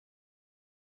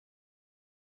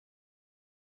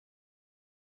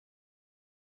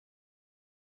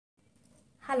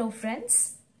Hello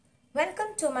friends,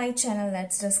 welcome to my channel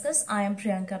Let's Discuss. I am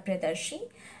Priyanka Priyadarshi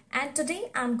and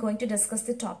today I am going to discuss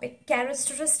the topic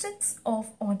characteristics of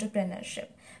entrepreneurship,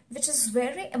 which is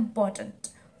very important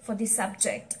for the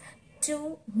subject.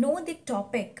 To know the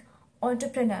topic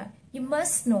entrepreneur, you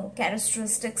must know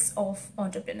characteristics of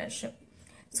entrepreneurship.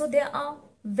 So there are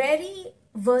very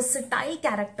versatile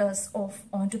characters of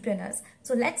entrepreneurs.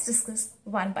 So let's discuss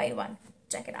one by one.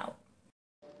 Check it out.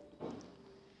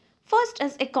 First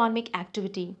is economic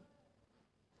activity.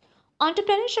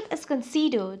 Entrepreneurship is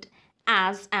considered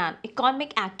as an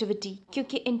economic activity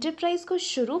क्योंकि enterprise को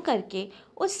शुरू करके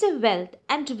उससे wealth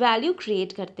and value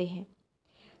create करते हैं.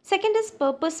 Second is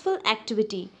purposeful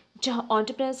activity, जहाँ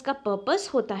entrepreneurs का purpose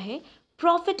होता है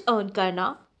profit earn करना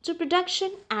through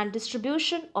production and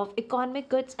distribution of economic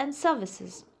goods and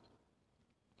services.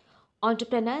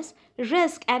 Entrepreneurs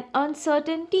risk and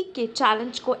uncertainty के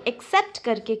challenge को accept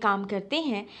करके काम करते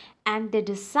हैं and they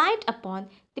decide upon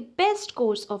the best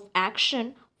course of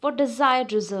action for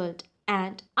desired result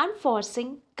and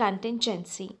unforeseen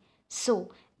contingency.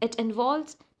 So, it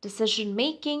involves decision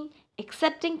making,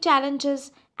 accepting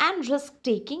challenges and risk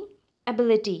taking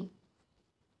ability.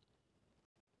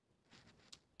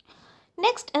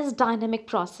 Next is dynamic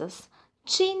process.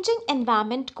 Changing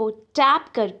environment को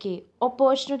tap करके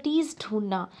opportunities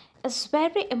ढूंढना is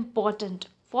very important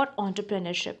for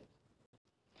entrepreneurship.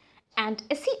 And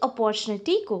इसी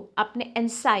opportunity को अपने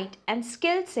insight and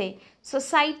skill से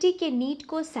society के need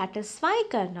को satisfy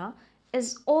करना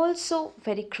is also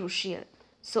very crucial.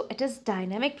 So it is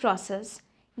dynamic process,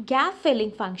 gap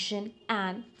filling function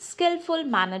and skillful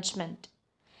management.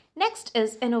 Next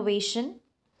is innovation.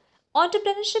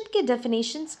 Entrepreneurship के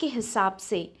definitions के हिसाब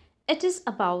से it is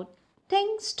about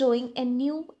things doing a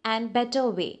new and better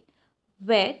way,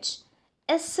 which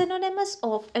is synonymous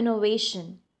of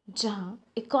innovation, जहाँ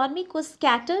economy को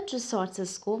scattered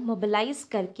resources को mobilize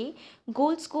करके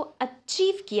goals को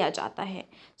achieve किया जाता है.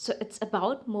 So it's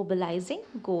about mobilizing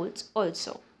goals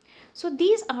also. So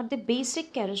these are the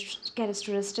basic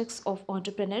characteristics of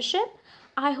entrepreneurship.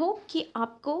 I hope कि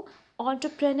आपको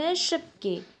entrepreneurship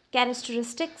के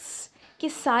characteristics के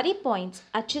सारे पॉइंट्स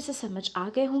अच्छे से समझ आ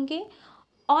गए होंगे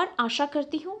और आशा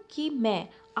करती हूँ कि मैं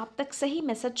आप तक सही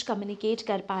मैसेज कम्युनिकेट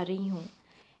कर पा रही हूँ.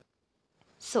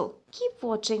 So keep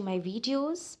watching my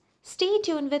videos, stay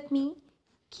tuned with me,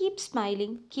 keep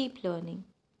smiling, keep learning.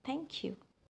 Thank you.